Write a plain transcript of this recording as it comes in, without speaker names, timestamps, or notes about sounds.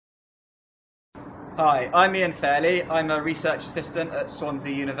Hi, I'm Iain Fairley. I'm a research assistant at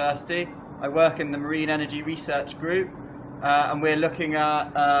Swansea University. I work in the Marine Energy Research Group, and we're looking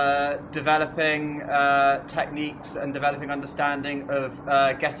at developing techniques and developing understanding of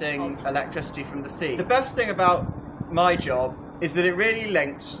getting electricity from the sea. The best thing about my job is that it really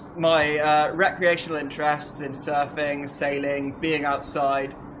links my recreational interests in surfing, sailing, being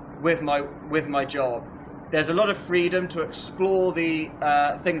outside with my job. There's a lot of freedom to explore the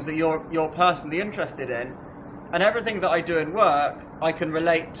things that you're personally interested in, and everything that I do in work I can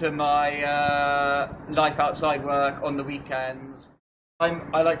relate to my life outside work on the weekends.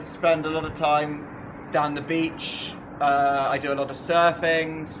 I like to spend a lot of time down the beach. I do a lot of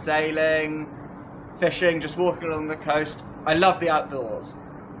surfing, sailing, fishing, just walking along the coast. I love the outdoors.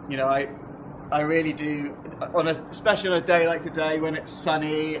 You know, I really do. Especially on a day like today when it's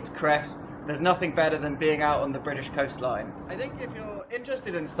sunny, it's crisp. There's nothing better than being out on the British coastline. I think if you're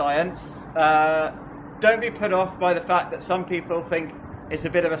interested in science, don't be put off by the fact that some people think it's a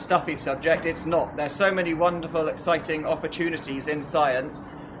bit of a stuffy subject. It's not. There's so many wonderful, exciting opportunities in science.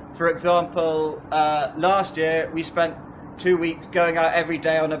 For example, last year we spent 2 weeks going out every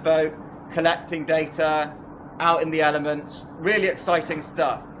day on a boat, collecting data, out in the elements, really exciting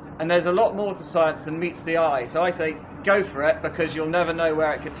stuff. And there's a lot more to science than meets the eye. So I say, go for it, because you'll never know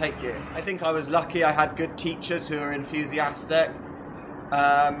where it could take you. I think I was lucky. I had good teachers who were enthusiastic,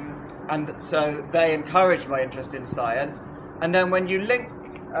 and so they encouraged my interest in science. And then when you link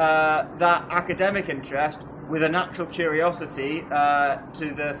that academic interest with a natural curiosity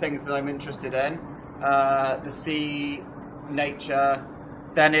to the things that I'm interested in, the sea, nature,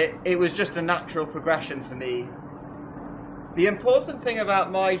 then it was just a natural progression for me. The important thing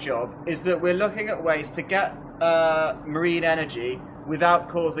about my job is that we're looking at ways to get marine energy without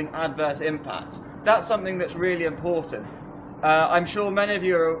causing adverse impacts. That's something that's really important. I'm sure many of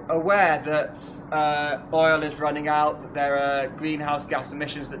you are aware that oil is running out, that there are greenhouse gas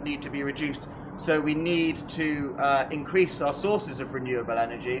emissions that need to be reduced. So we need to increase our sources of renewable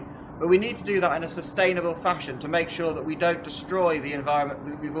energy, but we need to do that in a sustainable fashion to make sure that we don't destroy the environment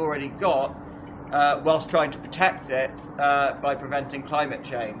that we've already got whilst trying to protect it by preventing climate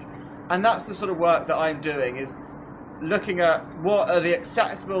change. And that's the sort of work that I'm doing, is looking at what are the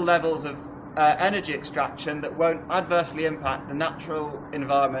acceptable levels of energy extraction that won't adversely impact the natural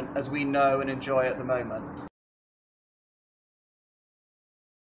environment as we know and enjoy at the moment.